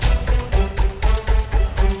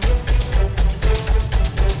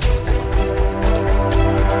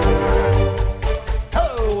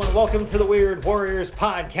welcome to the Weird Warriors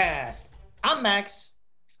podcast. I'm Max.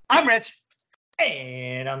 I'm Rich.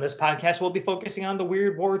 And on this podcast, we'll be focusing on the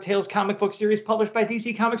Weird War Tales comic book series published by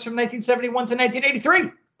DC Comics from 1971 to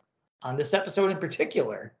 1983. On this episode in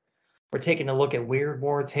particular, we're taking a look at Weird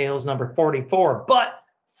War Tales number 44. But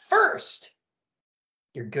first,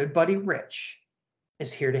 your good buddy Rich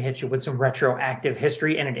is here to hit you with some retroactive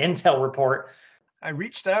history and an intel report. I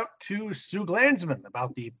reached out to Sue Glanzman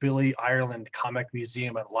about the Billy Ireland Comic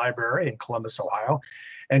Museum and Library in Columbus, Ohio,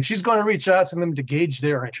 and she's going to reach out to them to gauge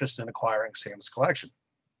their interest in acquiring Sam's collection.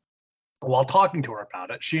 While talking to her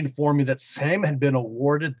about it, she informed me that Sam had been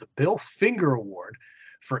awarded the Bill Finger Award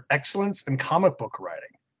for Excellence in Comic Book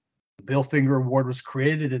Writing. The Bill Finger Award was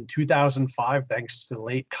created in 2005 thanks to the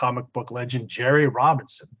late comic book legend Jerry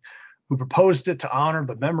Robinson, who proposed it to honor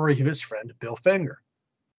the memory of his friend Bill Finger.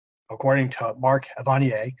 According to Mark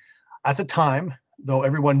Evanier, at the time, though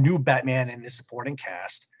everyone knew Batman and his supporting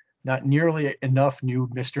cast, not nearly enough knew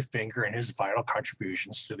Mr. Finger and his vital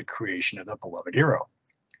contributions to the creation of the beloved hero.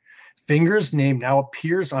 Finger's name now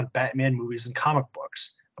appears on Batman movies and comic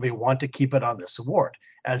books, and we want to keep it on this award,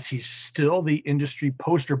 as he's still the industry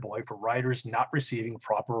poster boy for writers not receiving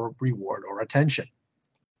proper reward or attention.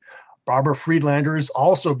 Barbara Friedlander is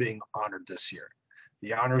also being honored this year.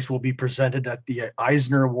 The honors will be presented at the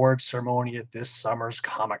Eisner Award ceremony at this summer's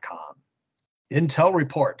Comic-Con. Intel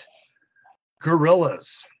report.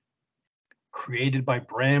 Guerrillas. Created by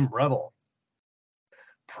Bram Rebel.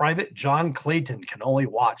 Private John Clayton can only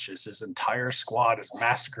watch as his entire squad is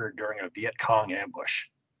massacred during a Viet Cong ambush.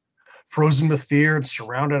 Frozen with fear and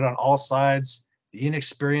surrounded on all sides, the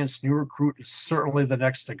inexperienced new recruit is certainly the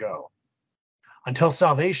next to go. Until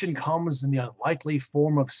salvation comes in the unlikely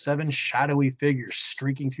form of 7 shadowy figures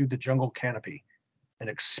streaking through the jungle canopy, an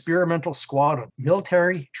experimental squad of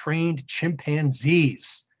military-trained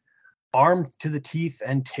chimpanzees, armed to the teeth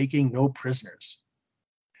and taking no prisoners.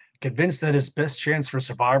 Convinced that his best chance for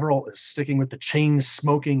survival is sticking with the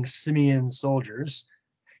chain-smoking simian soldiers,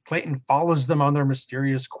 Clayton follows them on their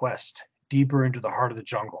mysterious quest deeper into the heart of the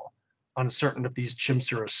jungle, uncertain if these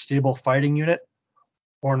chimps are a stable fighting unit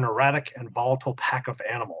or an erratic and volatile pack of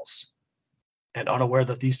animals, and unaware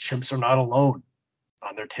that these chimps are not alone.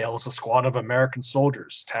 On their tail is a squad of American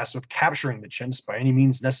soldiers tasked with capturing the chimps by any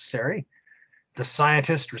means necessary, the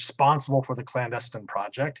scientist responsible for the clandestine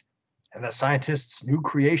project, and the scientist's new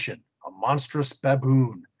creation, a monstrous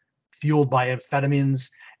baboon, fueled by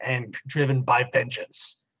amphetamines and driven by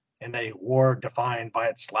vengeance, in a war defined by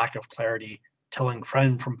its lack of clarity, telling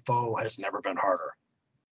friend from foe has never been harder.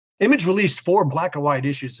 Image released 4 black and white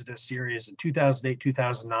issues of this series in 2008,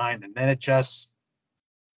 2009, and then it just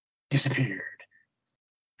disappeared.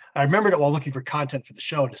 I remembered it while looking for content for the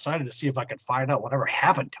show and decided to see if I could find out whatever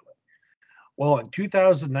happened to it. Well, in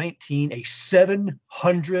 2019, a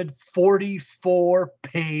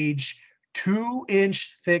 744-page,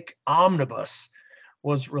 2-inch thick omnibus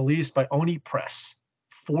was released by Oni Press,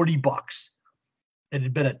 $40. It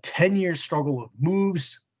had been a 10-year struggle of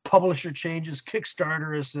moves, publisher changes,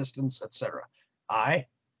 Kickstarter assistance, etc. I,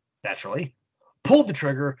 naturally, pulled the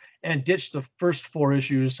trigger and ditched the first 4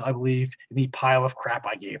 issues, I believe, in the pile of crap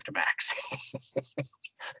I gave to Max.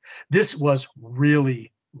 This was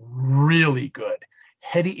really, really good.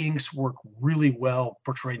 Hetty inks work really well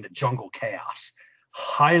portraying the jungle chaos.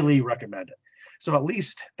 Highly recommend it. So at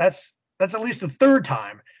least that's at least the 3rd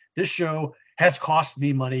time this show has cost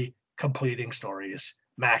me money completing stories.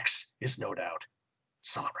 Max is no doubt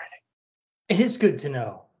celebrating. It is good to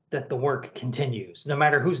know that the work continues, no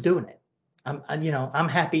matter who's doing it. I'm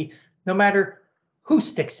happy no matter who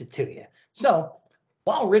sticks it to you. So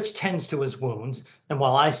while Rich tends to his wounds, and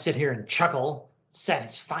while I sit here and chuckle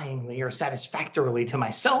satisfyingly or satisfactorily to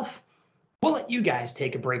myself, we'll let you guys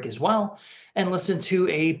take a break as well and listen to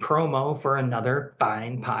a promo for another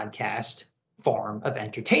fine podcast form of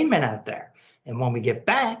entertainment out there. And when we get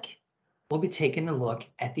back, we'll be taking a look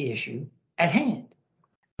at the issue at hand.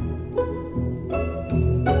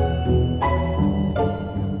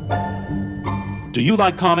 Do you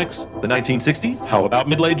like comics? The 1960s? How about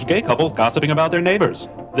middle-aged gay couples gossiping about their neighbors?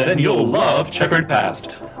 Then you'll love Checkered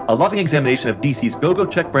Past, a loving examination of DC's Go-Go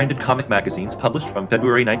Check branded comic magazines published from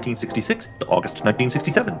February 1966 to August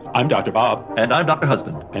 1967. I'm Dr. Bob. And I'm Dr.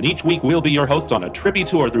 Husband. And each week we'll be your hosts on a trippy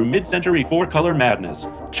tour through mid-century 4-color madness.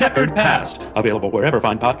 Checkered Past, available wherever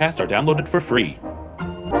fine podcasts are downloaded for free.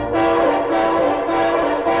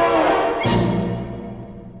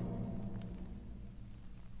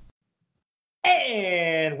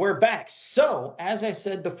 And we're back. So, as I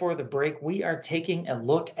said before the break, we are taking a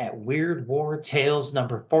look at Weird War Tales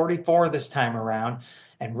number 44 this time around.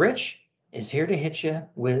 And Rich is here to hit you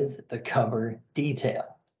with the cover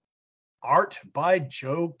detail. Art by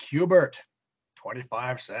Joe Kubert,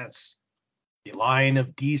 25 cents. The line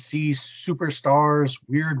of DC Superstars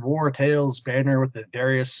Weird War Tales banner with the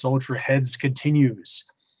various soldier heads continues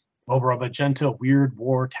over a magenta Weird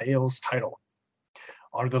War Tales title.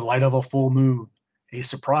 Under the light of a full moon, a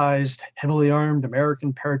surprised, heavily armed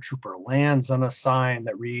American paratrooper lands on a sign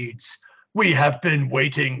that reads, "We have been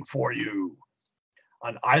waiting for you."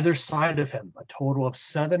 On either side of him, a total of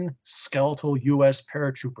 7 skeletal U.S.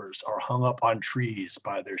 paratroopers are hung up on trees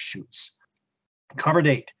by their chutes. Cover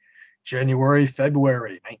date, January,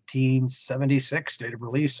 February 1976. Date of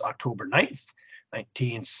release, October 9th,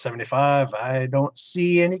 1975. I don't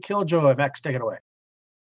see any Killjoy. Max, take it away.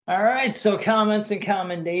 All right, so comments and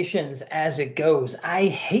commendations as it goes. I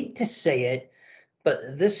hate to say it,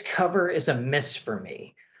 but this cover is a miss for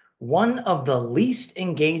me. One of the least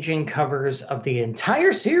engaging covers of the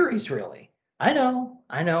entire series, really. I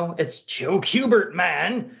know, it's Joe Kubert,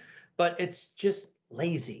 man, but it's just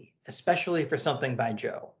lazy, especially for something by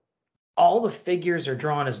Joe. All the figures are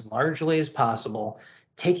drawn as largely as possible,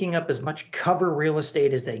 taking up as much cover real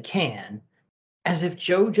estate as they can, as if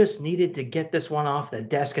Joe just needed to get this one off the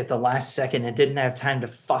desk at the last second and didn't have time to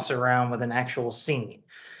fuss around with an actual scene.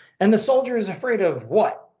 And the soldier is afraid of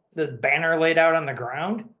what? The banner laid out on the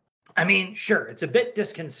ground? I mean, sure, it's a bit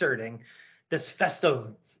disconcerting, this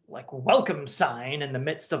festive, welcome sign in the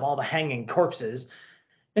midst of all the hanging corpses.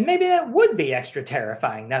 And maybe that would be extra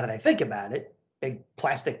terrifying now that I think about it. Big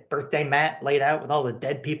plastic birthday mat laid out with all the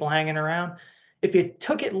dead people hanging around. If you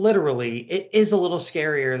took it literally, it is a little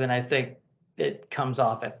scarier than I think it comes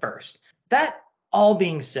off at first. That all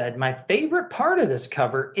being said, my favorite part of this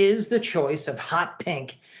cover is the choice of hot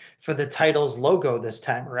pink for the title's logo this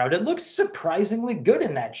time around. It looks surprisingly good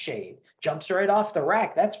in that shade. Jumps right off the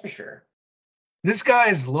rack, that's for sure. This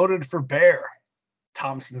guy's loaded for bear.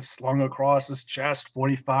 Thompson slung across his chest,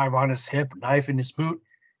 45 on his hip, knife in his boot.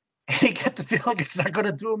 And you get the feeling it's not going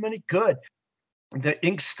to do him any good. The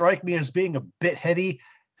inks strike me as being a bit heavy,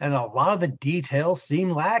 and a lot of the details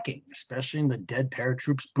seem lacking, especially in the dead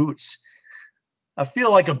paratroops' boots. I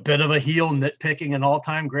feel like a bit of a heel nitpicking an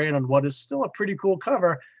all-time grade on what is still a pretty cool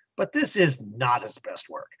cover, but this is not his best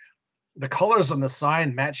work. The colors on the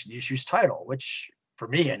sign match the issue's title, which, for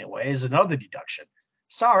me anyway, is another deduction.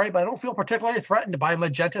 Sorry, but I don't feel particularly threatened by a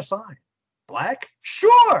magenta sign. Black?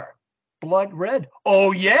 Sure! Blood red?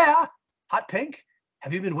 Oh yeah! Hot pink?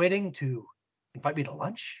 Have you been waiting to invite me to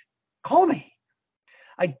lunch? Call me.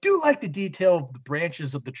 I do like the detail of the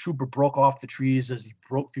branches of the trooper broke off the trees as he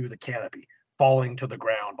broke through the canopy, falling to the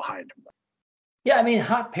ground behind him. Yeah, I mean,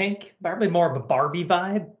 hot pink, probably more of a Barbie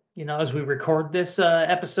vibe. As we record this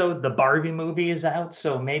episode, the Barbie movie is out,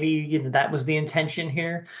 so maybe that was the intention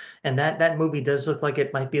here. And that movie does look like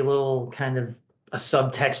it might be a little kind of a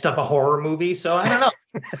subtext of a horror movie. So I don't know.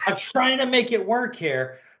 I'm trying to make it work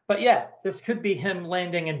here. But yeah, this could be him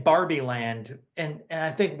landing in Barbie land. And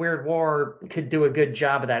I think Weird War could do a good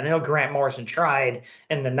job of that. I know Grant Morrison tried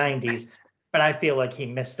in the 90s, but I feel like he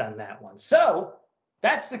missed on that one. So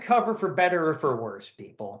that's the cover for better or for worse,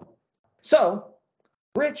 people. So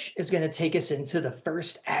Rich is going to take us into the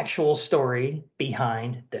first actual story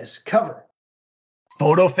behind this cover.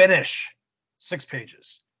 Photo finish, 6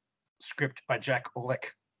 pages. Script by Jack Olick.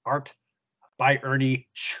 Art by Ernie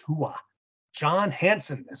Chua. John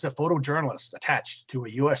Hanson is a photojournalist attached to a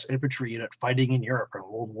U.S. infantry unit fighting in Europe in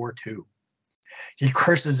World War II. He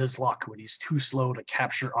curses his luck when he's too slow to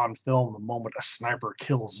capture on film the moment a sniper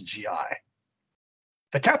kills a GI.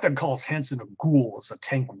 The captain calls Hanson a ghoul as a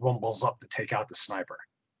tank rumbles up to take out the sniper.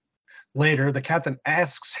 Later, the captain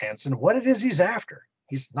asks Hanson what it is he's after.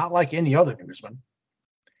 He's not like any other newsman.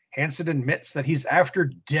 Hanson admits that he's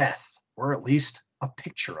after death, or at least a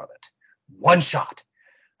picture of it. One shot,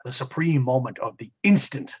 the supreme moment of the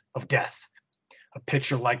instant of death. A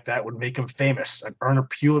picture like that would make him famous and earn a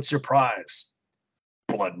Pulitzer Prize.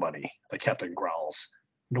 Blood money, the captain growls.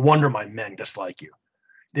 No wonder my men dislike you.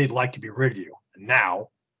 They'd like to be rid of you. And now,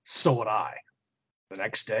 so would I. The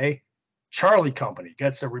next day, Charlie Company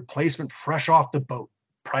gets a replacement fresh off the boat,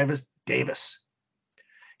 Private Davis.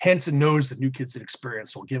 Hanson knows the new kid's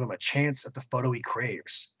experience will give him a chance at the photo he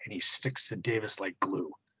craves, and he sticks to Davis like glue.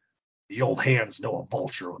 The old hands know a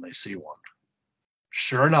vulture when they see one.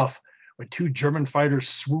 Sure enough, when 2 German fighters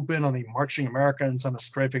swoop in on the marching Americans on a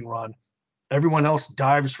strafing run, everyone else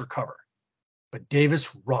dives for cover. But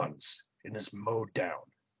Davis runs and is mowed down.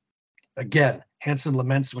 Again, Hanson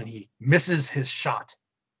laments when he misses his shot,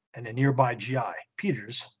 and a nearby GI,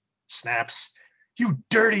 Peters, snaps, "You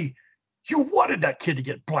dirty! You wanted that kid to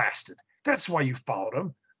get blasted. That's why you followed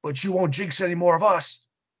him, but you won't jinx any more of us."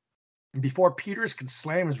 And before Peters can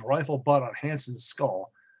slam his rifle butt on Hanson's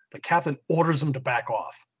skull, The captain orders him to back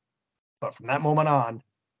off. But from that moment on,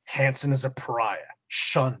 Hansen is a pariah,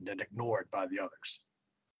 shunned and ignored by the others.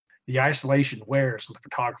 The isolation wears on the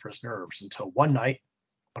photographer's nerves until one night,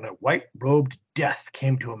 when a white-robed death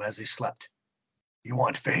came to him as he slept. You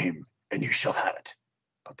want fame, and you shall have it,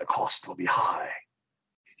 but the cost will be high.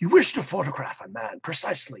 You wish to photograph a man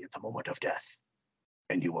precisely at the moment of death,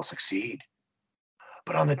 and you will succeed.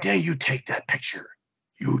 But on the day you take that picture,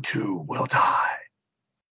 you too will die.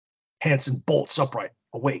 Hansen bolts upright,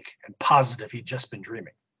 awake, and positive he'd just been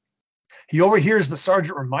dreaming. He overhears the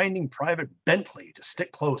sergeant reminding Private Bentley to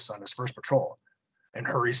stick close on his first patrol, and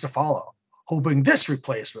hurries to follow, hoping this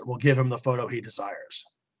replacement will give him the photo he desires.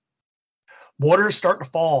 Mortars start to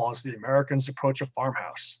fall as the Americans approach a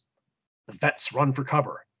farmhouse. The vets run for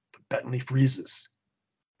cover, but Bentley freezes.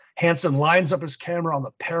 Hansen lines up his camera on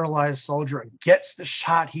the paralyzed soldier and gets the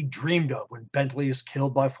shot he dreamed of when Bentley is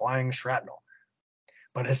killed by flying shrapnel.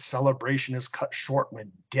 But his celebration is cut short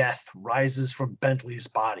when death rises from Bentley's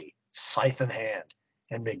body, scythe in hand,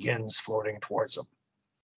 and begins floating towards him.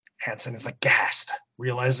 Hansen is aghast,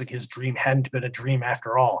 realizing his dream hadn't been a dream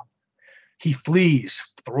after all. He flees,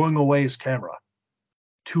 throwing away his camera.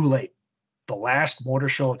 Too late. The last mortar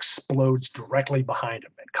shell explodes directly behind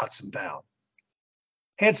him and cuts him down.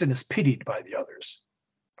 Hansen is pitied by the others,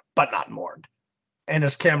 but not mourned, and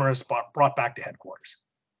his camera is brought back to headquarters.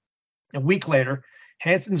 A week later,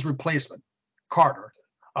 Hansen's replacement, Carter,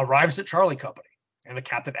 arrives at Charlie Company, and the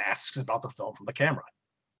captain asks about the film from the camera.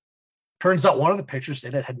 Turns out one of the pictures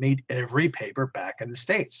in it had made every paper back in the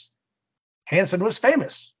States. Hansen was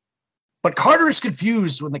famous. But Carter is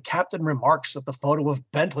confused when the captain remarks that the photo of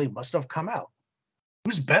Bentley must have come out.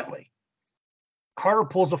 Who's Bentley? Carter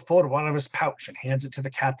pulls a photo out of his pouch and hands it to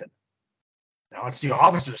the captain. Now it's the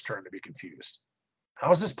officer's turn to be confused.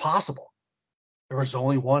 How is this possible? There was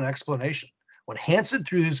only one explanation. When Hansen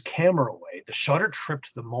threw his camera away, the shutter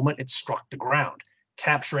tripped the moment it struck the ground,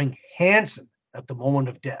 capturing Hansen at the moment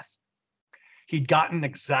of death. He'd gotten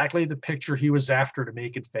exactly the picture he was after to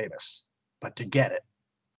make it famous, but to get it,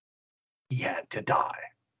 he had to die.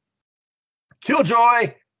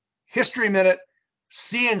 Killjoy, History Minute,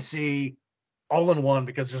 CNC, all in one,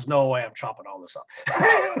 because there's no way I'm chopping all this up.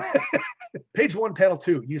 Page 1, panel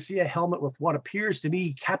 2, you see a helmet with what appears to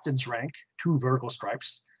be captain's rank, 2 vertical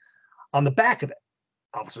stripes, on the back of it.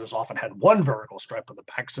 Officers often had 1 vertical stripe on the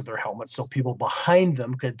backs of their helmets so people behind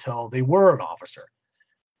them could tell they were an officer.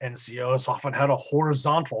 NCOs often had a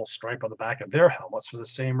horizontal stripe on the back of their helmets for the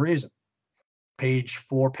same reason. Page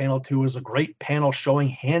 4, panel 2 is a great panel showing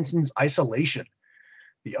Hansen's isolation.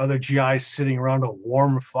 The other GIs sitting around a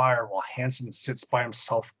warm fire while Hansen sits by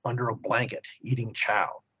himself under a blanket, eating chow.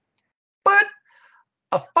 But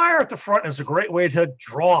a fire at the front is a great way to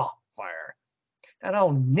draw fire. And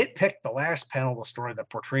I'll nitpick the last panel of the story that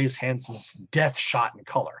portrays Hansen's death shot in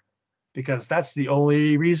color, because that's the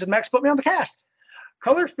only reason Max put me on the cast.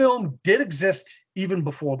 Color film did exist even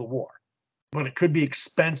before the war, but it could be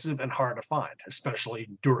expensive and hard to find, especially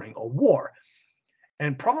during a war,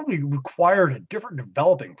 and probably required a different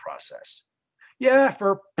developing process. Yeah,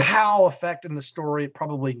 for pow effect in the story, it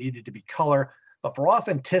probably needed to be color, but for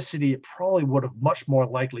authenticity, it probably would have much more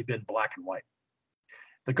likely been black and white.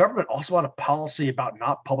 The government also had a policy about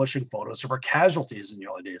not publishing photos of our casualties in the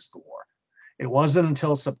early days of the war. It wasn't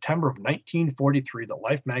until September of 1943 that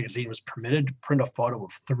Life magazine was permitted to print a photo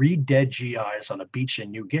of 3 dead GIs on a beach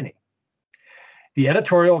in New Guinea. The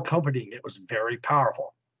editorial accompanying it was very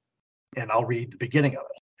powerful, and I'll read the beginning of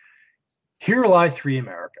it. Here lie 3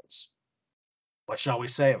 Americans. What shall we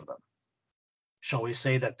say of them? Shall we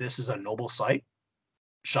say that this is a noble sight?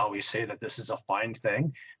 Shall we say that this is a fine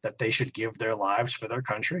thing, that they should give their lives for their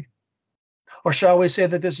country? Or shall we say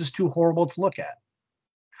that this is too horrible to look at?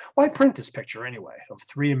 Why print this picture anyway, of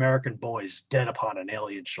 3 American boys dead upon an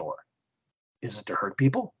alien shore? Is it to hurt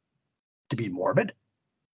people? To be morbid?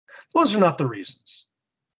 Those are not the reasons.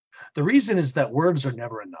 The reason is that words are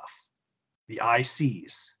never enough. The eye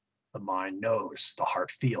sees, the mind knows, the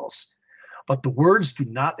heart feels. But the words do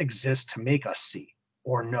not exist to make us see,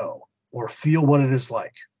 or know, or feel what it is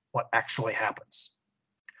like, what actually happens.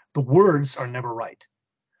 The words are never right.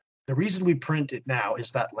 The reason we print it now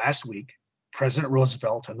is that last week, President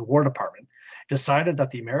Roosevelt and the War Department decided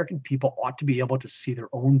that the American people ought to be able to see their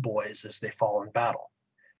own boys as they fall in battle,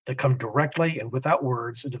 to come directly and without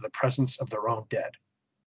words into the presence of their own dead.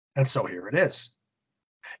 And so here it is.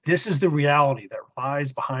 This is the reality that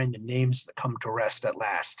lies behind the names that come to rest at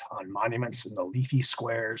last on monuments in the leafy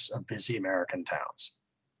squares of busy American towns.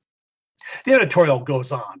 The editorial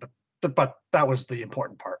goes on, but that was the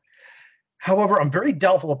important part. However, I'm very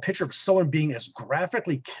doubtful a picture of someone being as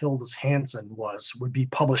graphically killed as Hansen would be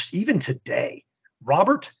published even today.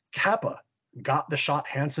 Robert Capa got the shot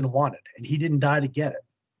Hansen wanted, and he didn't die to get it.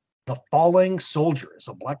 The Falling Soldier is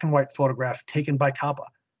a black and white photograph taken by Capa,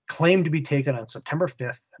 claimed to be taken on September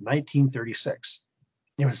 5th, 1936.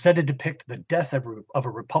 It was said to depict the death of a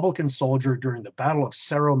Republican soldier during the Battle of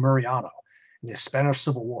Cerro Muriano in the Spanish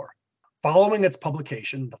Civil War. Following its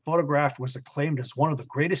publication, the photograph was acclaimed as one of the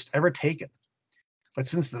greatest ever taken. But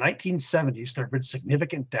since the 1970s, there have been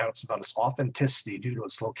significant doubts about its authenticity due to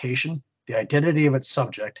its location, the identity of its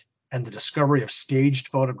subject, and the discovery of staged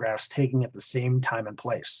photographs taken at the same time and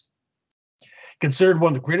place. Considered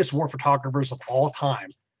one of the greatest war photographers of all time,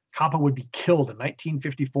 Capa would be killed in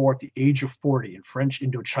 1954 at the age of 40 in French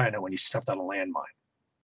Indochina when he stepped on a landmine.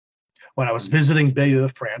 When I was visiting Bayeux,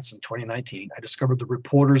 France in 2019, I discovered the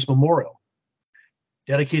Reporters Memorial.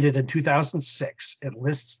 Dedicated in 2006, it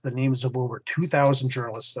lists the names of over 2,000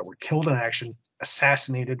 journalists that were killed in action,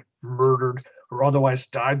 assassinated, murdered, or otherwise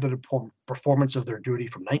died in the performance of their duty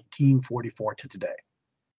from 1944 to today.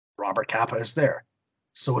 Robert Capa is there.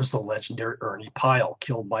 So is the legendary Ernie Pyle,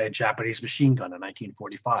 killed by a Japanese machine gun in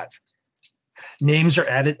 1945. Names are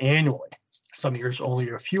added annually. Some years only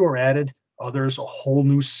a few are added, others a whole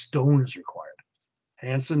new stone is required.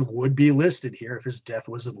 Hansen would be listed here if his death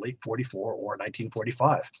was in late 44 or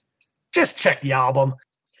 1945. Just check the album.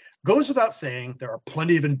 Goes without saying, there are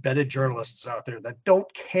plenty of embedded journalists out there that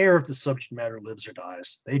don't care if the subject matter lives or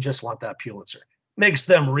dies. They just want that Pulitzer. Makes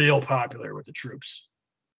them real popular with the troops.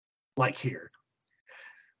 Like here.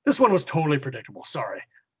 This one was totally predictable. Sorry.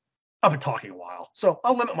 I've been talking a while, so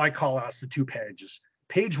I'll limit my call-outs to 2 pages.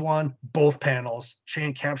 Page 1, both panels.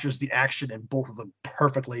 Chan captures the action in both of them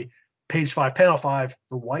perfectly. Page 5, panel 5,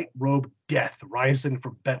 the white robe death rising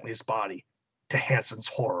from Bentley's body, to Hansen's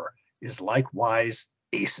horror, is likewise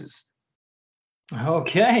aces.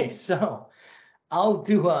 Okay, so I'll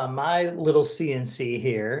do my little CNC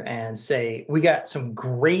here and say we got some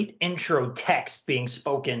great intro text being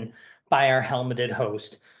spoken by our helmeted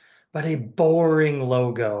host, but a boring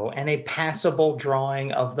logo and a passable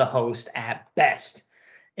drawing of the host at best.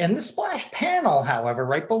 In the splash panel, however,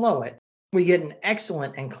 right below it, we get an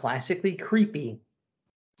excellent and classically creepy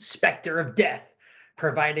Spectre of Death,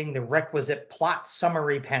 providing the requisite plot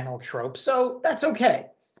summary panel trope, so that's okay.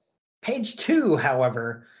 Page 2,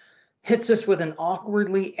 however, hits us with an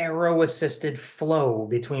awkwardly arrow-assisted flow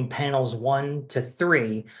between panels 1 to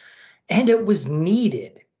 3, and it was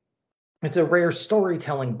needed. It's a rare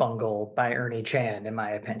storytelling bungle by Ernie Chan, in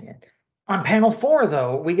my opinion. On panel 4,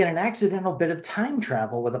 though, we get an accidental bit of time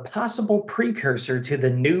travel with a possible precursor to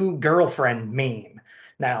the new girlfriend meme.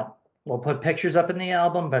 Now, we'll put pictures up in the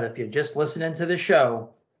album, but if you're just listening to the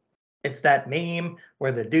show, it's that meme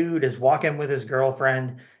where the dude is walking with his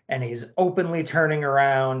girlfriend and he's openly turning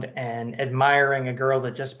around and admiring a girl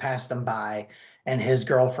that just passed him by, and his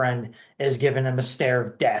girlfriend is giving him a stare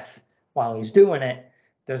of death while he's doing it.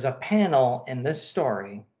 There's a panel in this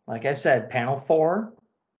story, like I said, panel 4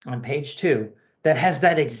 on page 2, that has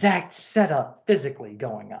that exact setup physically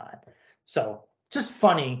going on. So just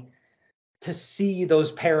funny to see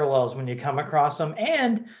those parallels when you come across them,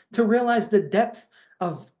 and to realize the depth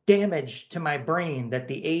of damage to my brain that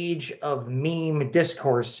the age of meme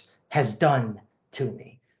discourse has done to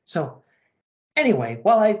me. So anyway,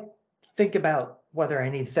 while I think about whether I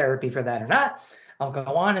need therapy for that or not, I'll go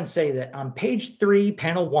on and say that on page 3,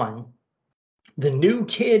 panel 1, the new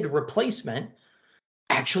kid replacement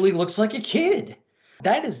actually looks like a kid.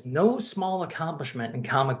 That is no small accomplishment in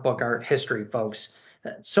comic book art history, folks.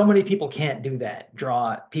 So many people can't do that,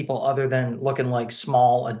 draw people other than looking like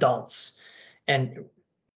small adults. And,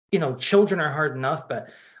 you know, children are hard enough, but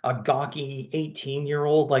a gawky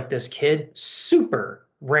 18-year-old like this kid, super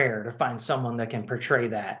rare to find someone that can portray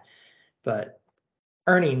that. But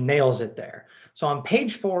Ernie nails it there. So on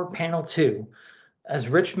page 4, panel 2, as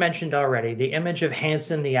Rich mentioned already, the image of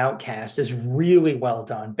Hansen the Outcast is really well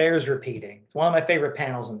done, bears repeating. It's one of my favorite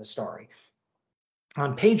panels in the story.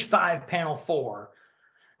 On page 5, panel 4,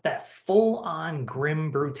 that full-on grim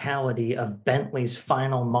brutality of Bentley's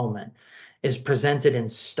final moment is presented in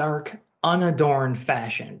stark, unadorned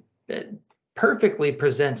fashion. It perfectly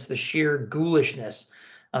presents the sheer ghoulishness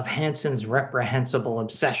of Hansen's reprehensible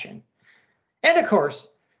obsession. And of course,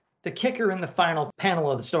 the kicker in the final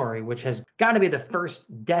panel of the story, which has got to be the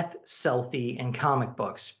first death selfie in comic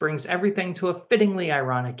books, brings everything to a fittingly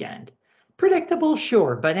ironic end. Predictable,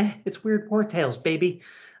 sure, but it's Weird War Tales, baby.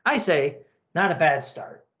 I say, not a bad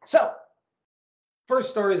start. So,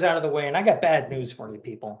 first story's out of the way, and I got bad news for you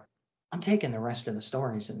people. I'm taking the rest of the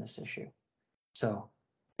stories in this issue. So,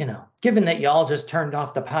 given that y'all just turned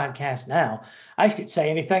off the podcast now, I could say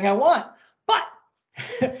anything I want, but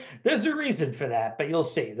there's a reason for that, but you'll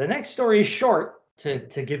see. The next story is short to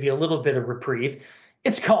give you a little bit of reprieve.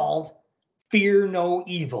 It's called Fear No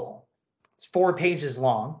Evil. It's 4 pages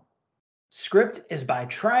long. Script is by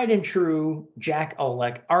tried and true Jack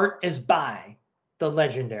Olek. Art is by the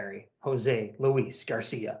legendary Jose Luis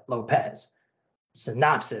Garcia Lopez.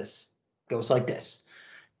 Synopsis goes like this.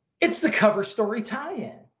 It's the cover story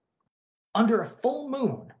tie-in. Under a full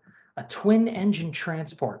moon, a twin-engine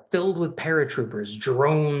transport filled with paratroopers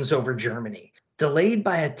drones over Germany. Delayed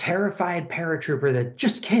by a terrified paratrooper that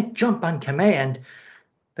just can't jump on command,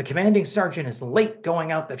 the commanding sergeant is late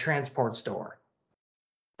going out the transport's door.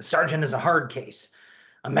 The sergeant is a hard case,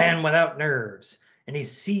 a man without nerves, and he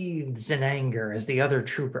seethes in anger at the other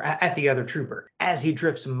trooper as he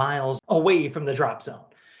drifts miles away from the drop zone.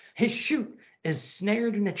 His chute is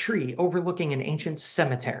snared in a tree overlooking an ancient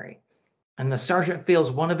cemetery, and the sergeant feels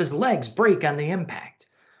one of his legs break on the impact.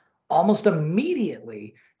 Almost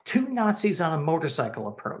immediately, 2 Nazis on a motorcycle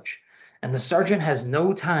approach, and the sergeant has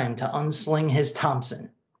no time to unsling his Thompson.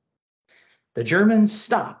 The Germans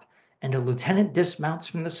stop, and a lieutenant dismounts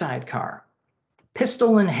from the sidecar,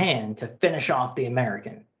 pistol in hand to finish off the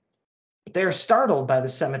American. They are startled by the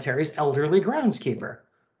cemetery's elderly groundskeeper.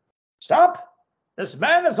 Stop! This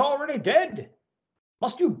man is already dead.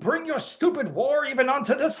 Must you bring your stupid war even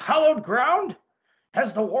onto this hallowed ground?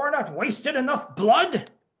 Has the war not wasted enough blood?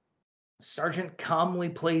 The sergeant calmly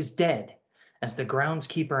plays dead as the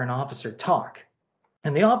groundskeeper and officer talk,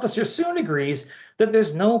 and the officer soon agrees that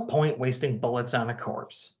there's no point wasting bullets on a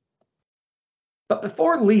corpse. But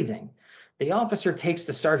before leaving, the officer takes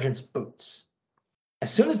the sergeant's boots.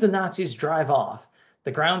 As soon as the Nazis drive off,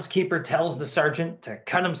 the groundskeeper tells the sergeant to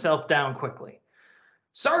cut himself down quickly.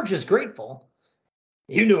 Sarge is grateful.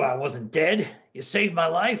 You knew I wasn't dead. You saved my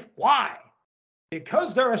life. Why?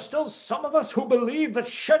 Because there are still some of us who believe that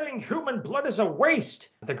shedding human blood is a waste,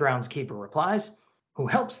 the groundskeeper replies, who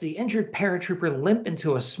helps the injured paratrooper limp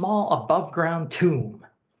into a small above-ground tomb.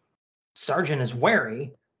 Sergeant is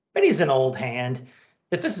wary, but he's an old hand.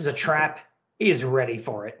 If this is a trap, he's ready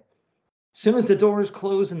for it. As soon as the doors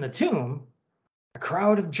close in the tomb, a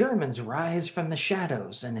crowd of Germans rise from the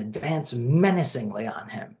shadows and advance menacingly on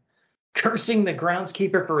him. Cursing the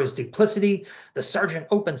groundskeeper for his duplicity, the sergeant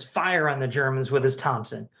opens fire on the Germans with his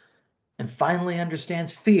Thompson and finally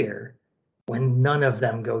understands fear when none of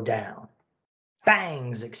them go down.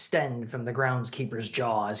 Fangs extend from the groundskeeper's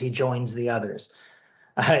jaw as he joins the others.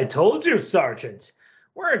 I told you, Sergeant.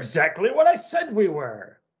 We're exactly what I said we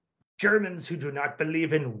were. Germans who do not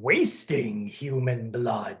believe in wasting human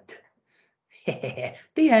blood.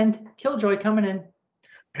 The end. Killjoy coming in.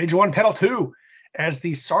 Page 1, panel 2. As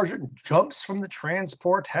the sergeant jumps from the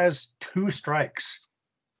transport, has 2 strikes.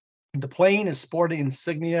 The plane is sporting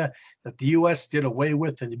insignia that the U.S. did away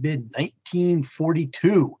with in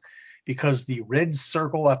mid-1942 because the red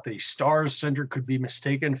circle at the star's center could be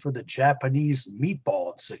mistaken for the Japanese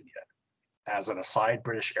meatball insignia. As an aside,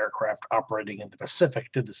 British aircraft operating in the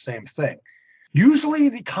Pacific did the same thing. Usually,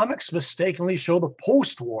 the comics mistakenly show the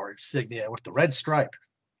post-war insignia with the red stripe.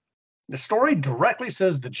 The story directly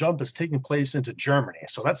says the jump is taking place into Germany,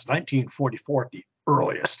 so that's 1944 at the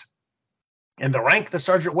earliest. And the rank the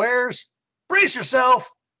sergeant wears, brace yourself,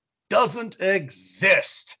 doesn't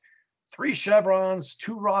exist. 3 chevrons,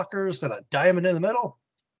 2 rockers, and a diamond in the middle?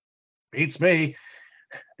 Beats me.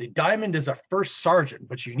 The diamond is a first sergeant,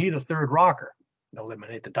 but you need a 3rd rocker.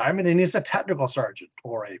 Eliminate the diamond, and he's a technical sergeant,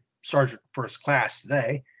 or a sergeant first class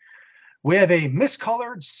today. We have a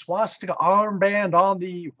miscolored swastika armband on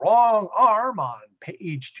the wrong arm on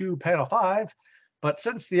page 2, panel 5. But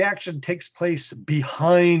since the action takes place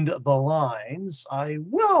behind the lines, I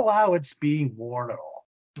will allow its being worn at all.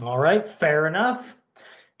 All right, fair enough.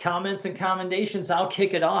 Comments and commendations, I'll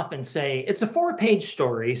kick it off and say it's a 4-page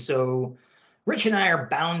story, so Rich and I are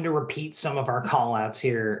bound to repeat some of our call-outs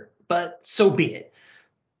here, but so be it.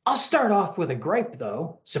 I'll start off with a gripe,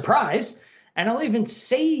 though. Surprise! And I'll even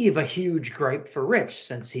save a huge gripe for Rich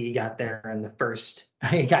since he got there in the first,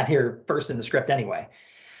 he got here first in the script anyway.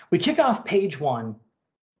 We kick off page 1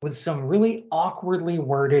 with some really awkwardly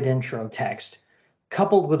worded intro text,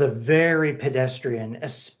 coupled with a very pedestrian,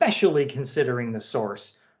 especially considering the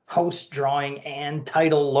source, host drawing and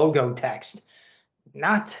title logo text.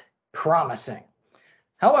 Not promising.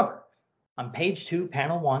 However, on page 2,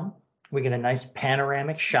 panel 1, we get a nice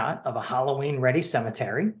panoramic shot of a Halloween-ready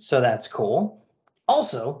cemetery, so that's cool.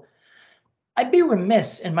 Also, I'd be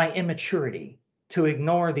remiss in my immaturity to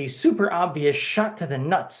ignore the super obvious shot to the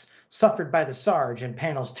nuts suffered by the Sarge in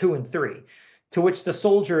panels 2 and 3, to which the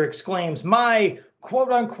soldier exclaims, "My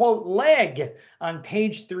quote unquote leg on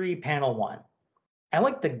page 3, panel 1. I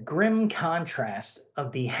like the grim contrast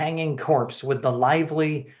of the hanging corpse with the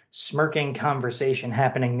lively, smirking conversation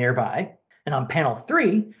happening nearby. And on panel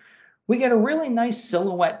 3, we get a really nice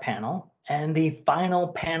silhouette panel, and the final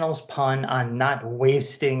panel's pun on not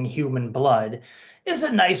wasting human blood is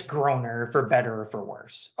a nice groaner, for better or for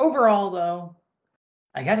worse. Overall, though,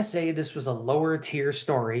 I gotta say this was a lower tier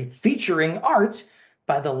story featuring art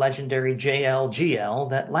by the legendary JLGL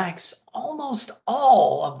that lacks almost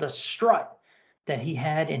all of the strut that he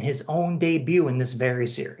had in his own debut in this very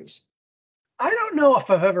series. I don't know if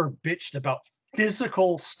I've ever bitched about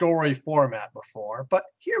physical story format before, but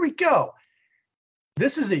here we go.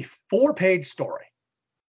 This is a 4-page story.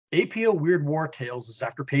 APO Weird War Tales is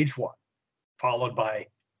after page 1, followed by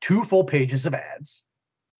 2 full pages of ads,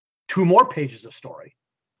 2 more pages of story,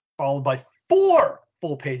 followed by 4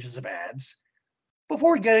 full pages of ads,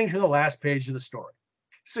 before getting to the last page of the story.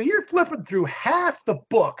 So you're flipping through half the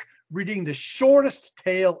book reading the shortest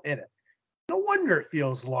tale in it. No wonder it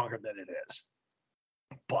feels longer than it is.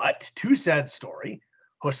 But to said story,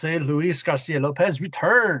 Jose Luis Garcia Lopez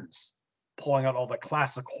returns, pulling out all the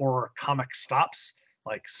classic horror comic stops,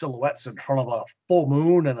 like silhouettes in front of a full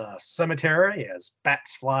moon in a cemetery as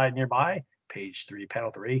bats fly nearby. Page 3,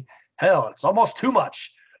 panel 3. Hell, it's almost too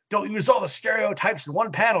much. Don't use all the stereotypes in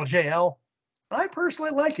one panel, JL. I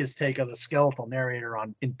personally like his take on the skeletal narrator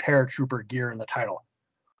in paratrooper gear in the title.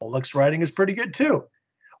 Oleg's writing is pretty good too.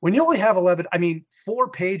 When you only have 4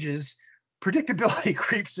 pages, predictability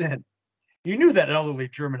creeps in. You knew that elderly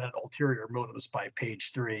German had ulterior motives by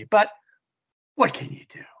page 3, but what can you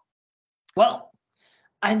do? Well,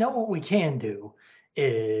 I know what we can do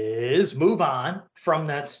is move on from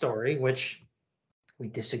that story, which we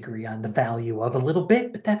disagree on the value of a little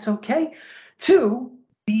bit, but that's okay, to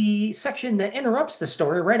the section that interrupts the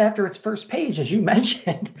story right after its first page, as you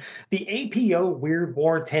mentioned, the APO Weird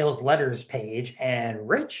War Tales letters page. And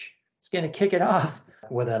Rich is going to kick it off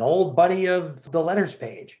with an old buddy of the letters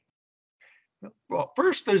page. Well,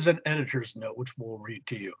 first there's an editor's note, which we'll read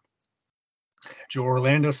to you. Joe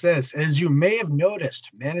Orlando says, as you may have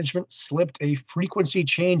noticed, management slipped a frequency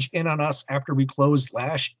change in on us after we closed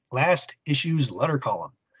last issue's letter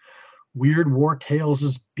column. Weird War Tales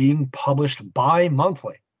is being published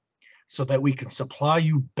bi-monthly so that we can supply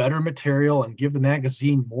you better material and give the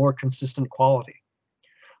magazine more consistent quality.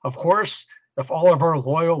 Of course, if all of our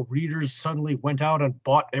loyal readers suddenly went out and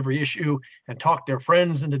bought every issue and talked their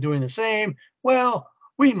friends into doing the same, well,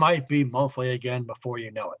 we might be monthly again before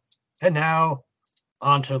you know it. And now,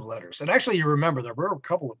 on to the letters. And actually, you remember there were a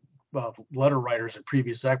couple of letter writers in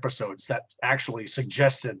previous episodes that actually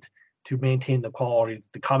suggested to maintain the quality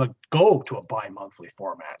that the comic go to a bi-monthly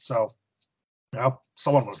format. So,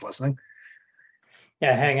 someone was listening.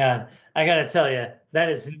 Yeah, hang on. I got to tell you, that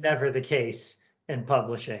is never the case in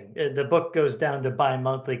publishing. The book goes down to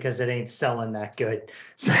bi-monthly because it ain't selling that good.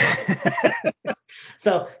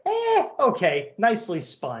 So, okay, nicely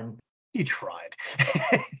spun. He tried.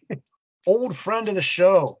 Old friend of the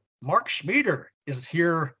show, Mark Schmieder, is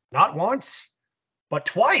here not once, but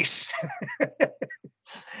twice.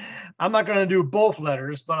 I'm not going to do both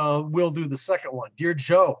letters, but we'll do the second one. Dear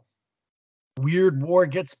Joe, Weird War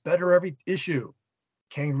gets better every issue.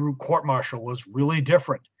 Kangaroo Court-Martial was really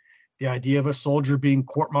different. The idea of a soldier being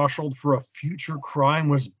court-martialed for a future crime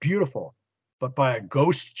was beautiful, but by a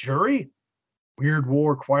ghost jury? Weird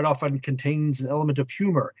War quite often contains an element of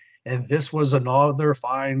humor, and this was another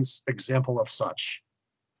fine example of such.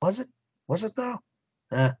 Was it? Was it though?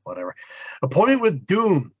 Whatever. Appointment with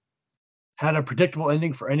Doom had a predictable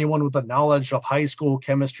ending for anyone with a knowledge of high school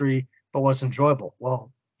chemistry, but was enjoyable.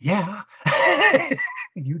 Well, yeah.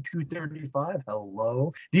 U-235,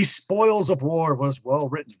 hello. The Spoils of War was well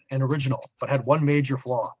written and original, but had one major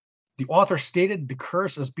flaw. The author stated the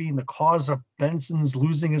curse as being the cause of Benson's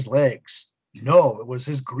losing his legs. No, it was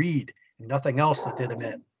his greed and nothing else that did him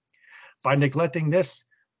in. By neglecting this,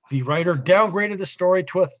 the writer downgraded the story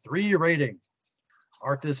to a 3 rating.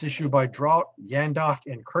 Art this issue by Draught, Yandok,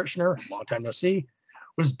 and Kirchner, long time no see,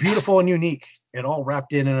 was beautiful and unique, and all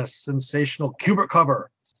wrapped in a sensational Kubert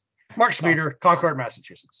cover. Mark Schmieder, Concord,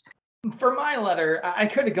 Massachusetts. For my letter, I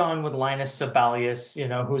could have gone with Linus Sebalius,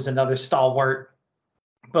 who's another stalwart.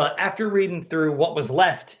 But after reading through what was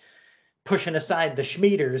left, pushing aside the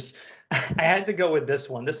Schmieders, I had to go with this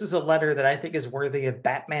one. This is a letter that I think is worthy of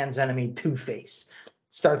Batman's enemy, Two-Face.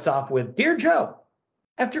 Starts off with, Dear Joe,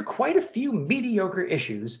 after quite a few mediocre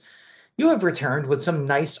issues, you have returned with some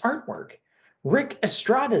nice artwork. Rick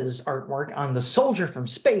Estrada's artwork on The Soldier from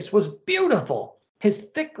Space was beautiful. His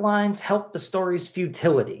thick lines helped the story's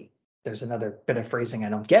futility. There's another bit of phrasing I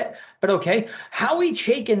don't get, but okay. Howie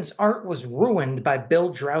Chaykin's art was ruined by Bill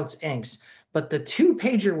Drout's inks, but the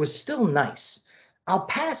two-pager was still nice. I'll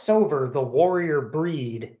pass over the Warrior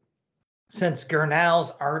Breed since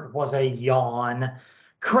Gurnall's art was a yawn.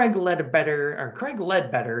 Craig Ledbetter,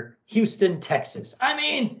 Houston, Texas. I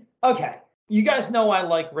mean, okay, you guys know I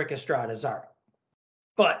like Rick Estrada's art,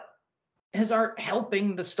 but his art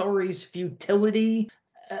helping the story's futility,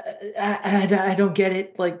 I don't get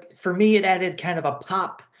it. Like, for me, it added kind of a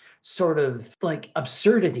pop sort of like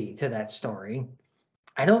absurdity to that story.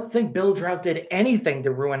 I don't think Bill Drout did anything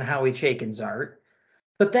to ruin Howie Chaykin's art,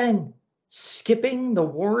 but then skipping the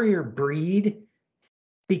Warrior Breed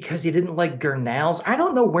because he didn't like Gurnall's. I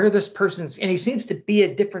don't know where this person's, and he seems to be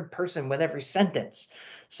a different person with every sentence.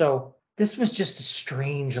 So this was just a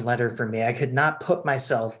strange letter for me. I could not put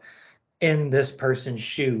myself in this person's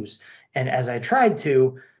shoes. And as I tried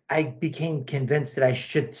to, I became convinced that I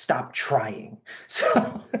should stop trying.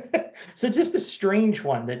 So, so just a strange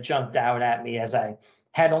one that jumped out at me as I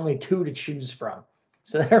had only two to choose from.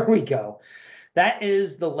 So there we go. That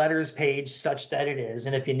is the letters page such that it is.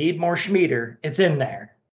 And if you need more Schmieder, it's in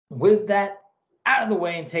there. With that out of the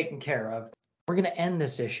way and taken care of, we're going to end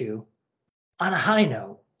this issue on a high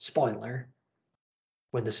note, spoiler,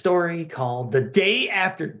 with a story called The Day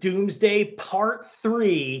After Doomsday Part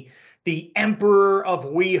 3, The Emperor of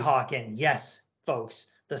Weehawken. Yes, folks,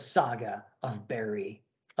 the saga of Barry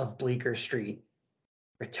of Bleecker Street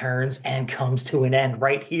returns and comes to an end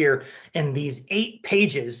right here in these 8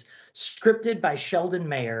 pages, scripted by Sheldon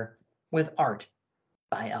Mayer with art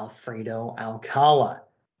by Alfredo Alcala.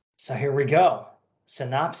 So here we go.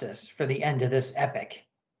 Synopsis for the end of this epic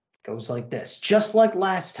goes like this. Just like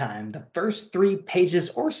last time, the first 3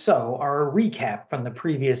 pages or so are a recap from the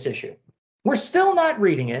previous issue. We're still not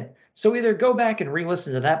reading it, so either go back and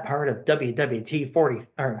re-listen to that part of WWT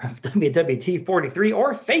 43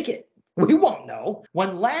 or fake it. We won't know.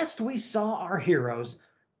 When last we saw our heroes,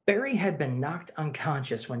 Barry had been knocked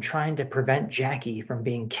unconscious when trying to prevent Jackie from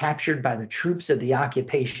being captured by the troops of the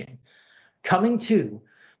occupation. Coming to,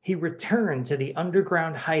 he returned to the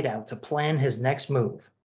underground hideout to plan his next move.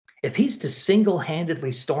 If he's to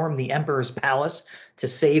single-handedly storm the Emperor's palace to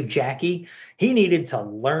save Jackie, he needed to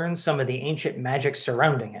learn some of the ancient magic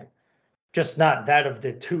surrounding him. Just not that of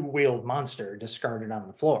the 2-wheeled monster discarded on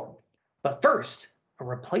the floor. But first, a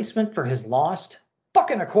replacement for his lost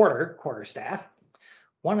quarterstaff.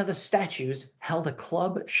 One of the statues held a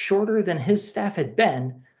club shorter than his staff had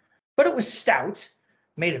been, but it was stout,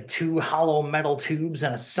 made of 2 hollow metal tubes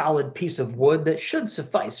and a solid piece of wood that should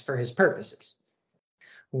suffice for his purposes.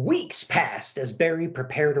 Weeks passed as Barry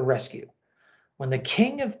prepared a rescue. When the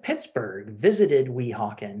King of Pittsburgh visited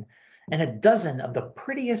Weehawken and a dozen of the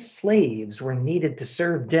prettiest slaves were needed to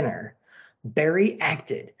serve dinner, Barry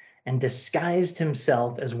acted and disguised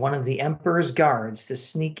himself as one of the Emperor's guards to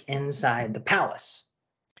sneak inside the palace.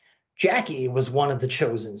 Jackie was one of the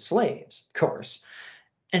chosen slaves, of course,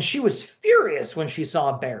 and she was furious when she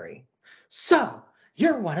saw Barry. "So,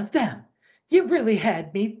 you're one of them. You really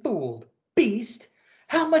had me fooled, beast.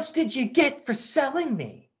 How much did you get for selling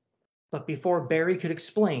me?" But before Barry could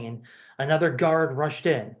explain, another guard rushed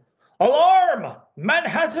in. "Alarm!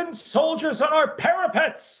 Manhattan soldiers on our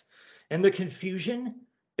parapets!" In the confusion,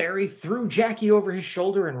 Barry threw Jackie over his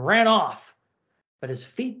shoulder and ran off. But his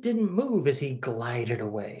feet didn't move as he glided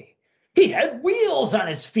away. He had wheels on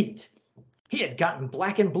his feet. He had gotten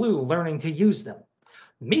black and blue learning to use them.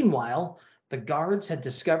 Meanwhile, the guards had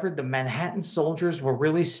discovered the Manhattan soldiers were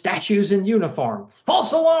really statues in uniform.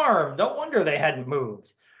 False alarm! No wonder they hadn't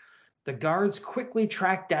moved. The guards quickly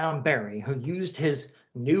tracked down Barry, who used his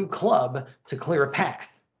new club to clear a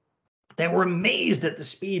path. They were amazed at the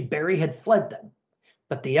speed Barry had fled them.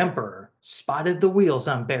 But the Emperor spotted the wheels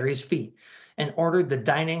on Barry's feet and ordered the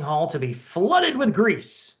dining hall to be flooded with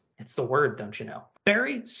grease. It's the word, don't you know?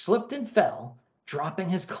 Barry slipped and fell, dropping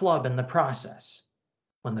his club in the process.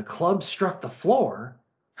 When the club struck the floor,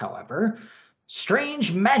 however,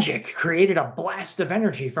 strange magic created a blast of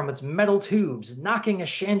energy from its metal tubes, knocking a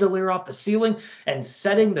chandelier off the ceiling and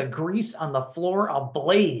setting the grease on the floor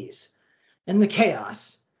ablaze. In the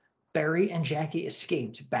chaos, Barry and Jackie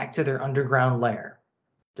escaped back to their underground lair.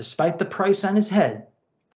 Despite the price on his head,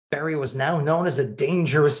 Barry was now known as a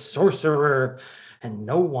dangerous sorcerer, and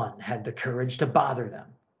no one had the courage to bother them.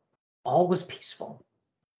 All was peaceful.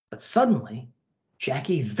 But suddenly,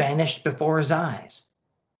 Jackie vanished before his eyes,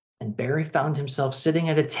 and Barry found himself sitting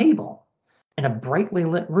at a table in a brightly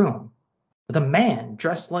lit room with a man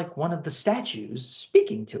dressed like one of the statues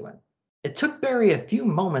speaking to him. It took Barry a few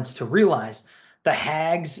moments to realize the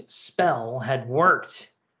hag's spell had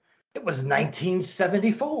worked. It was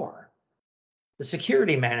 1974. The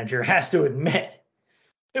security manager has to admit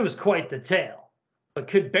it was quite the tale. But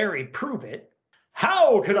could Barry prove it?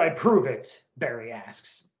 How could I prove it? Barry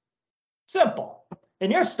asks. Simple. In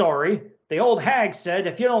your story, the old hag said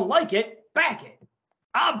if you don't like it, back it.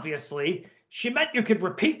 Obviously, she meant you could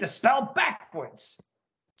repeat the spell backwards.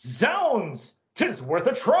 Zounds, 'tis worth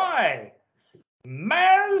a try.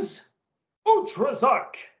 Maz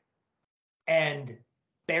Utrazark. And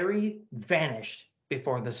Barry vanished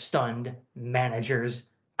before the stunned manager's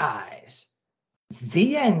eyes.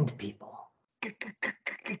 The end, people.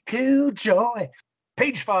 Cool joy.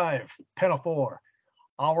 Page 5, panel 4.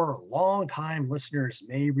 Our longtime listeners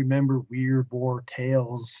may remember Weird War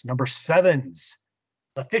Tales number 7's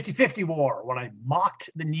The 50-50 War, when I mocked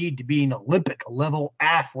the need to be an Olympic-level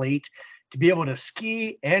athlete to be able to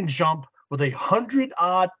ski and jump with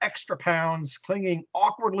 100-odd extra pounds clinging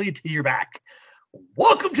awkwardly to your back.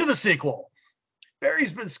 Welcome to the sequel.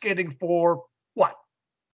 Barry's been skating for, what,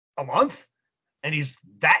 a month? And he's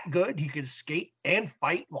that good he can skate and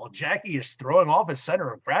fight while Jackie is throwing off his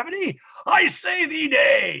center of gravity? I say thee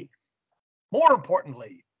nay! More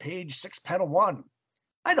importantly, page 6, panel 1.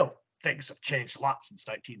 I know things have changed a lot since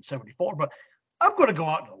 1974, but I'm going to go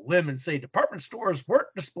out on a limb and say department stores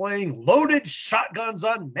weren't displaying loaded shotguns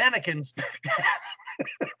on mannequins.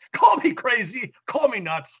 Call me crazy, call me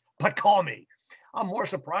nuts, but call me. I'm more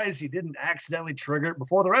surprised he didn't accidentally trigger it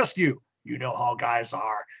before the rescue. You know how guys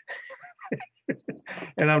are.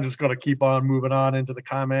 And I'm just going to keep on moving on into the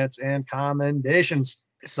comments and commendations.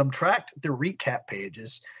 Subtract the recap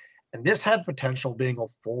pages, and this had potential being a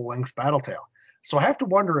full-length battle tale. So I have to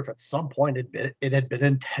wonder if at some point it had been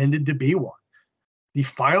intended to be one. The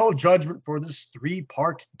final judgment for this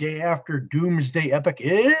 3-part Day After Doomsday epic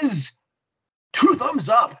is 2 thumbs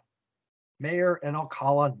up. Mayer and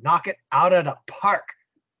Alcala knock it out at a park.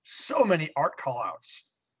 So many art callouts.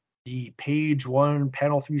 The page 1,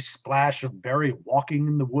 panel 3 splash of Barry walking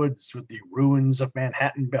in the woods with the ruins of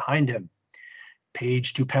Manhattan behind him.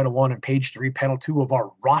 Page 2, panel 1, and page 3, panel 2 of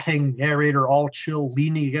our rotting narrator all chill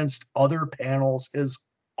leaning against other panels is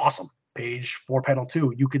awesome. Page 4, panel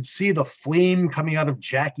 2, you can see the flame coming out of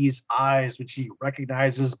Jackie's eyes when she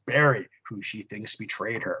recognizes Barry, who she thinks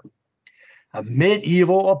betrayed her. A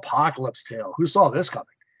medieval apocalypse tale. Who saw this coming?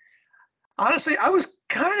 Honestly, I was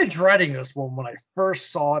kind of dreading this one when I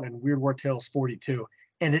first saw it in Weird War Tales 42,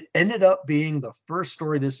 and it ended up being the first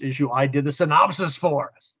story this issue I did the synopsis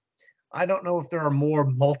for. I don't know if there are more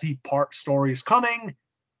multi-part stories coming,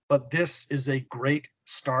 but this is a great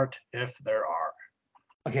start if there are.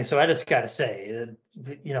 Okay, so I just got to say,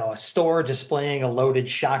 a store displaying a loaded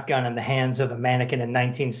shotgun in the hands of a mannequin in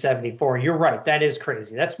 1974, you're right, that is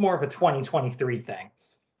crazy. That's more of a 2023 thing.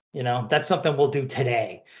 That's something we'll do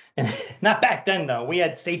today. And not back then, though. We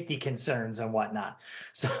had safety concerns and whatnot.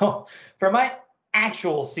 So for my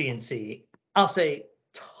actual CNC, I'll say,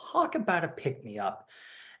 talk about a pick-me-up.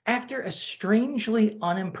 After a strangely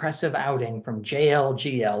unimpressive outing from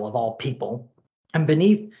JLGL, of all people, and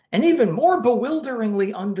beneath an even more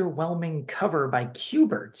bewilderingly underwhelming cover by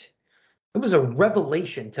Kubert, it was a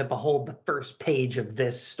revelation to behold the first page of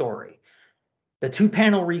this story. The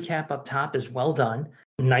 2-panel recap up top is well done,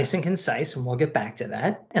 nice and concise, and we'll get back to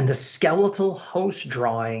that. And the skeletal host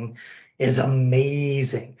drawing is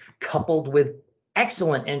amazing, coupled with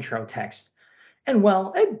excellent intro text and,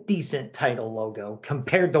 well, a decent title logo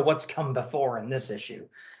compared to what's come before in this issue.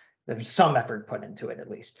 There's some effort put into it, at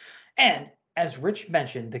least. And as Rich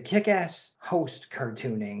mentioned, the kick-ass host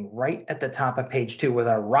cartooning right at the top of page 2 with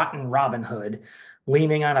our rotten Robin Hood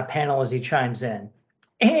leaning on a panel as he chimes in.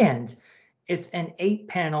 And it's an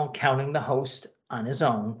 8-panel, counting the host on his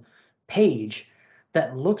own, page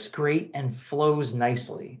that looks great and flows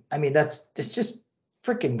nicely. I mean, it's just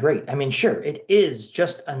freaking great. I mean, sure, it is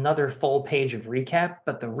just another full page of recap,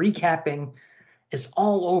 but the recapping is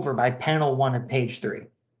all over by panel 1 of page 3.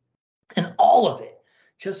 And all of it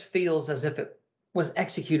just feels as if it was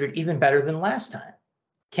executed even better than last time.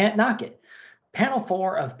 Can't knock it. Panel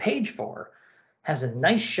 4 of page 4 has a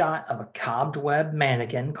nice shot of a cobweb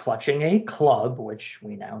mannequin clutching a club, which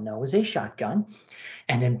we now know is a shotgun.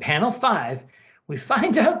 And in panel 5, we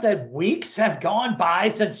find out that weeks have gone by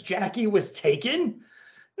since Jackie was taken.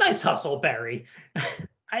 Nice hustle, Barry.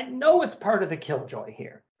 I know it's part of the killjoy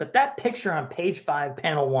here, but that picture on page 5,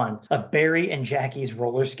 panel 1 of Barry and Jackie's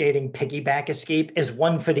roller skating piggyback escape is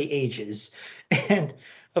one for the ages. And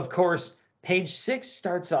of course, page 6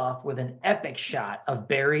 starts off with an epic shot of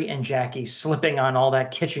Barry and Jackie slipping on all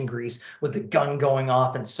that kitchen grease with the gun going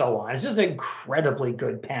off and so on. It's just an incredibly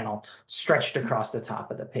good panel stretched across the top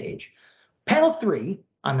of the page. Panel 3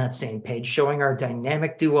 on that same page, showing our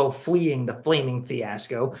dynamic duo fleeing the flaming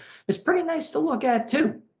fiasco, is pretty nice to look at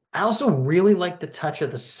too. I also really like the touch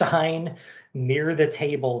of the sign near the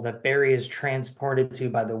table that Barry is transported to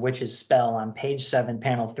by the witch's spell on page 7,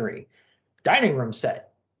 panel 3. Dining room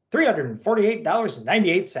set,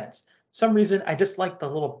 $348.98. Some reason I just like the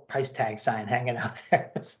little price tag sign hanging out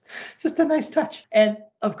there. It's just a nice touch. And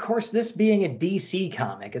of course, this being a DC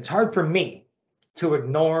comic, it's hard for me to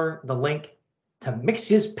ignore the link to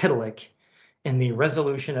Mxyzptlk in the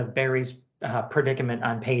resolution of Barry's predicament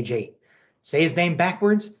on page 8. Say his name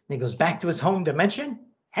backwards, and he goes back to his home dimension.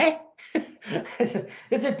 Hey, it's a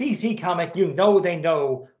DC comic. You know they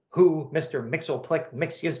know who Mr.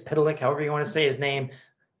 Mxyzptlk, however you want to say his name,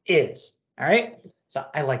 is. All right? So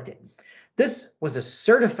I liked it. This was a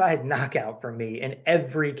certified knockout for me in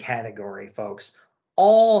every category, folks.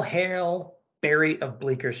 All hail Barry of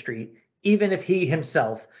Bleecker Street, even if he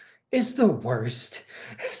himself is the worst.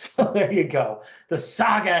 So there you go. The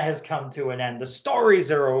saga has come to an end. The stories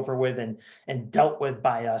are over with and dealt with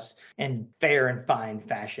by us in fair and fine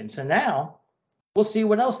fashion. So now we'll see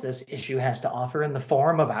what else this issue has to offer in the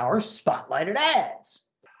form of our spotlighted ads.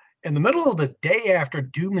 In the middle of the day after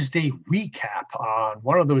Doomsday recap on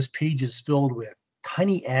one of those pages filled with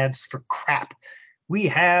tiny ads for crap, we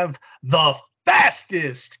have the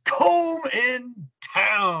fastest comb in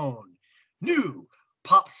town. New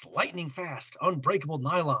Pops lightning fast, unbreakable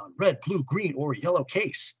nylon, red, blue, green, or yellow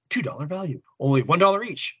case. $2 value. Only $1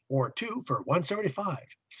 each, or 2 for $175.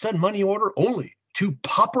 Send money order only to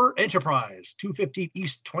Popper Enterprise, 215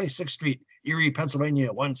 East 26th Street, Erie,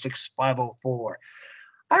 Pennsylvania, 16504.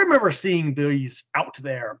 I remember seeing these out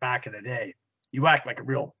there back in the day. You act like a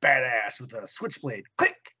real badass with a switchblade.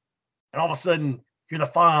 Click! And all of a sudden, you're the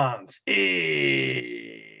Fonz.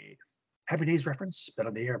 Happy Days reference. Been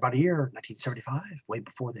on the air about a year, 1975, way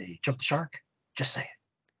before they jumped the shark. Just saying.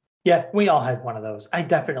 Yeah, we all had one of those. I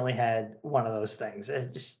definitely had one of those things.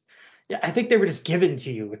 I think they were just given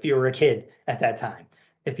to you if you were a kid at that time.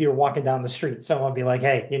 If you were walking down the street, someone would be like,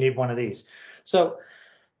 hey, you need one of these. So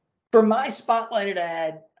for my spotlighted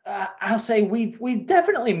ad, I'll say we've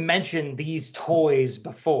definitely mentioned these toys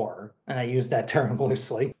before, and I use that term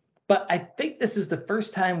loosely. But I think this is the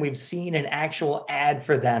first time we've seen an actual ad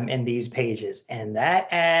for them in these pages. And that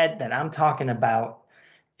ad that I'm talking about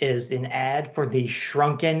is an ad for the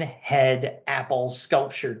Shrunken Head Apple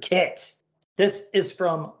Sculpture Kit. This is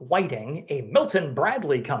from Whiting, a Milton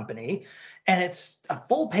Bradley company, and it's a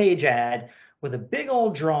full-page ad with a big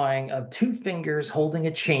old drawing of 2 fingers holding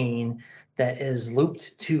a chain that is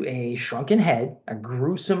looped to a shrunken head, a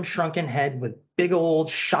gruesome shrunken head with big old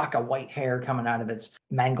shock of white hair coming out of its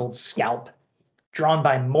mangled scalp, drawn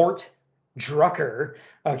by Mort Drucker,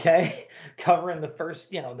 okay, covering the first,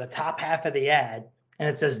 the top half of the ad. And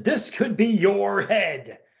it says, this could be your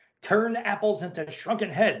head. Turn apples into shrunken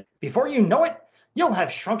head. Before you know it, you'll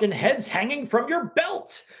have shrunken heads hanging from your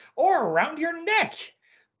belt or around your neck.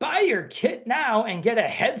 Buy your kit now and get a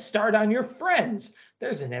head start on your friends.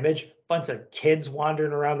 There's an image, bunch of kids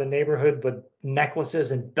wandering around the neighborhood with necklaces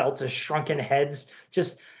and belts of shrunken heads.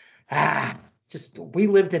 Just we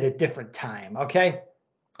lived at a different time, okay?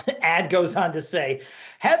 The ad goes on to say,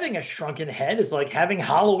 having a shrunken head is like having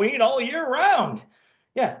Halloween all year round.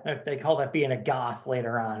 Yeah, they call that being a goth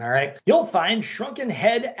later on, all right? You'll find Shrunken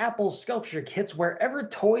Head Apple Sculpture Kits wherever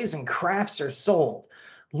toys and crafts are sold.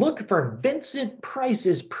 Look for Vincent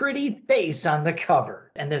Price's pretty face on the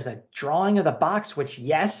cover. And there's a drawing of the box, which,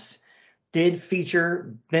 yes, did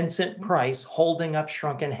feature Vincent Price holding up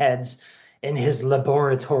shrunken heads in his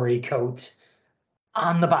laboratory coat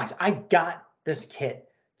on the box. I got this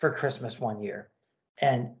kit for Christmas one year.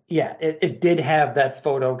 And yeah, it did have that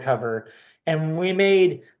photo cover. And we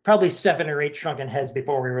made probably 7 or 8 shrunken heads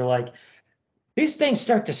before we were like, these things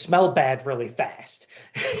start to smell bad really fast.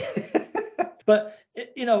 But,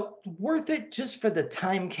 worth it just for the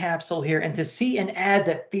time capsule here and to see an ad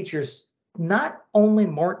that features not only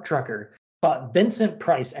Mort Drucker, but Vincent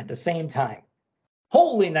Price at the same time.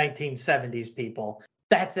 Holy 1970s, people.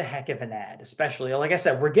 That's a heck of an ad, especially, like I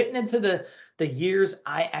said, we're getting into the years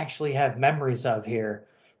I actually have memories of here.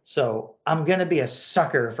 So I'm going to be a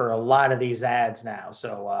sucker for a lot of these ads now.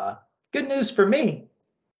 So good news for me.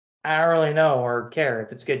 I don't really know or care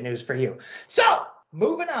if it's good news for you. So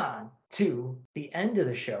moving on to the end of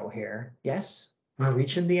the show here. Yes, we're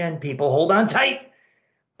reaching the end, people. Hold on tight.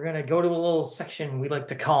 We're going to go to a little section we like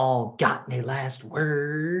to call Got Any Last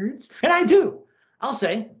Words? And I do. I'll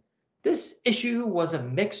say this issue was a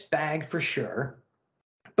mixed bag for sure,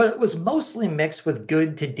 but it was mostly mixed with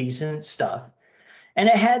good to decent stuff. And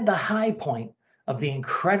it had the high point of the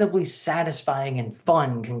incredibly satisfying and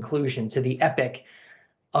fun conclusion to the epic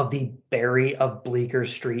of the Barry of Bleecker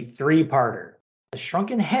Street 3-parter. The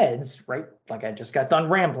Shrunken Heads, right, like I just got done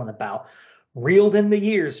rambling about, reeled in the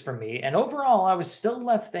years for me, and overall I was still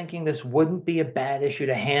left thinking this wouldn't be a bad issue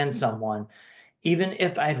to hand someone, even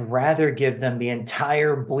if I'd rather give them the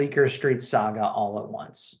entire Bleecker Street saga all at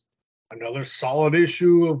once. Another solid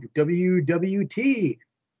issue of WWT,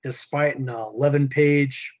 despite an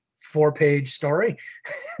 11-page, 4-page story.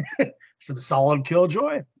 Some solid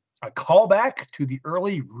Killjoy, a callback to the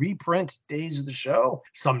early reprint days of the show,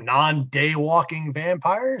 some non-day walking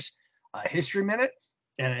vampires, a history minute,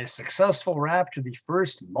 and a successful wrap to the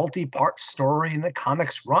first multi-part story in the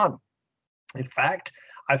comics run. In fact,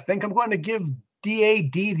 I think I'm going to give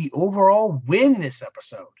DAD the overall win this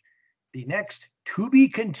episode. The next to be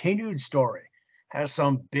continued story has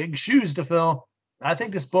some big shoes to fill. I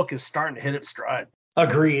think this book is starting to hit its stride.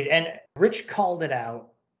 Agreed. And Rich called it out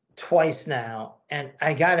twice now. And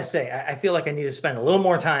I got to say, I feel like I need to spend a little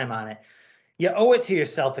more time on it. You owe it to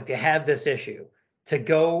yourself, if you have this issue, to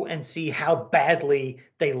go and see how badly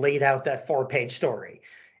they laid out that 4-page story.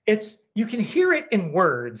 You can hear it in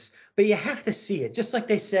words, but you have to see it. Just like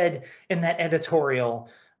they said in that editorial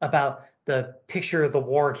about the picture of the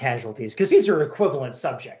war casualties, because these are equivalent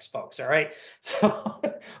subjects, folks. All right. So,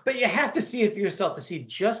 but you have to see it for yourself to see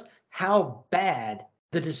just how bad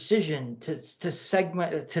the decision to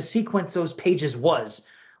sequence those pages was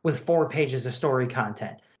with 4 pages of story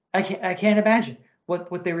content. I can't imagine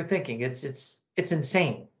what they were thinking. It's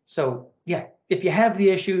insane. So yeah, if you have the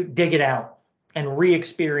issue, dig it out and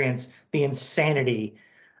re-experience the insanity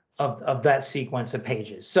of that sequence of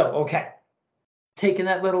pages. So, okay, taking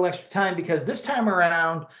that little extra time, because this time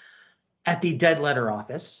around at the Dead Letter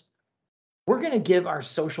office, we're going to give our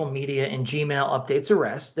social media and Gmail updates a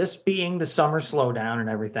rest, this being the summer slowdown and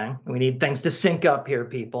everything. We need things to sync up here,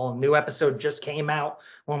 people. A new episode just came out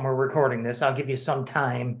when we're recording this. I'll give you some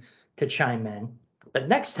time to chime in. But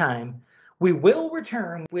next time, we will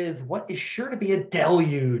return with what is sure to be a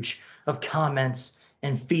deluge of comments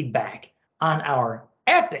and feedback on our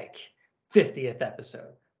epic 50th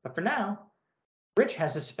episode. But for now, Rich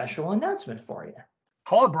has a special announcement for you.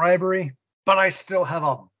 Call it bribery, but I still have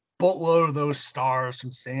a boatload of those stars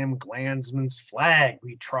from Sam Glanzman's flag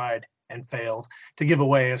we tried and failed to give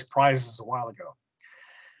away as prizes a while ago.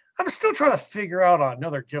 I'm still trying to figure out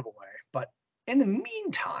another giveaway, but in the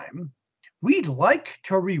meantime, we'd like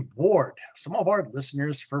to reward some of our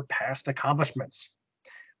listeners for past accomplishments.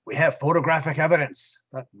 We have photographic evidence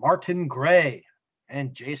that Martin Gray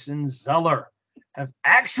and Jason Zeller have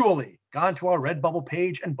actually gone to our Redbubble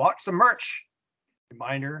page and bought some merch.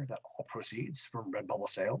 Reminder that all proceeds from Redbubble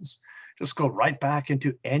sales just go right back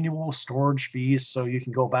into annual storage fees, so you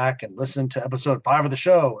can go back and listen to episode 5 of the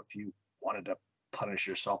show if you wanted to punish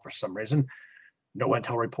yourself for some reason. No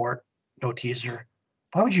Intel report, no teaser.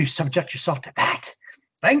 Why would you subject yourself to that?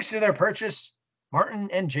 Thanks to their purchase, Martin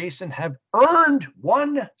and Jason have earned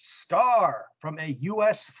 1 star from a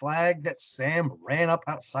U.S. flag that Sam ran up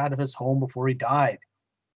outside of his home before he died.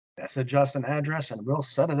 Message us an address and we'll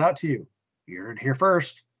send it out to you. You heard it here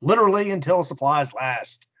first, literally until supplies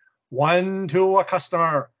last. 1 to a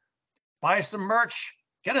customer. Buy some merch,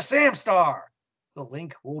 get a Sam star. The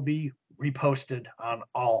link will be reposted on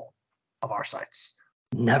all of our sites.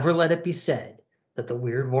 Never let it be said that the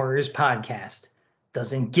Weird Warriors podcast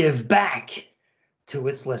doesn't give back to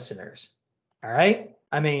its listeners. All right?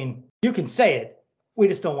 I mean, you can say it. We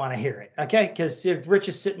just don't want to hear it. Okay? Because Rich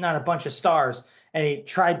is sitting on a bunch of stars and he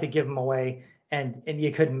tried to give them away and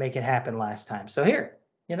you couldn't make it happen last time. So here,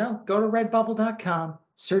 go to redbubble.com,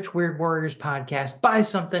 search Weird Warriors podcast, buy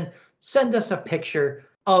something, send us a picture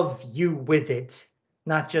of you with it.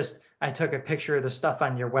 Not just, I took a picture of the stuff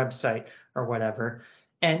on your website or whatever.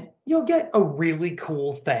 And you'll get a really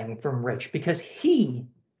cool thing from Rich because he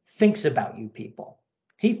thinks about you people.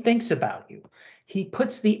 He thinks about you. He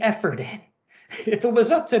puts the effort in. If it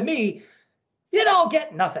was up to me, you don't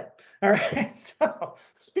get nothing. All right. So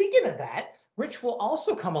speaking of that, Rich will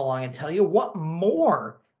also come along and tell you what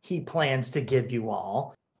more he plans to give you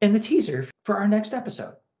all in the teaser for our next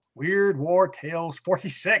episode. Weird War Tales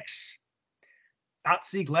 46.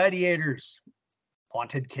 Nazi gladiators.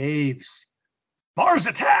 Haunted caves. Mars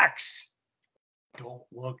attacks. Don't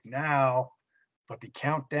look now, but the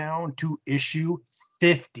countdown to issue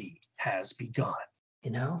 50 has begun.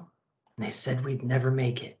 They said we'd never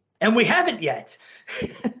make it. And we haven't yet.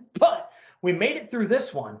 But we made it through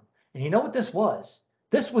this one. And you know what this was?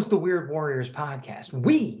 This was the Weird Warriors podcast.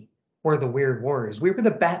 We were the Weird Warriors. We were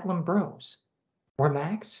the Battling Bros. We're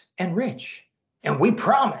Max and Rich. And we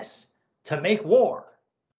promise to make war.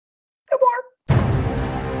 No more.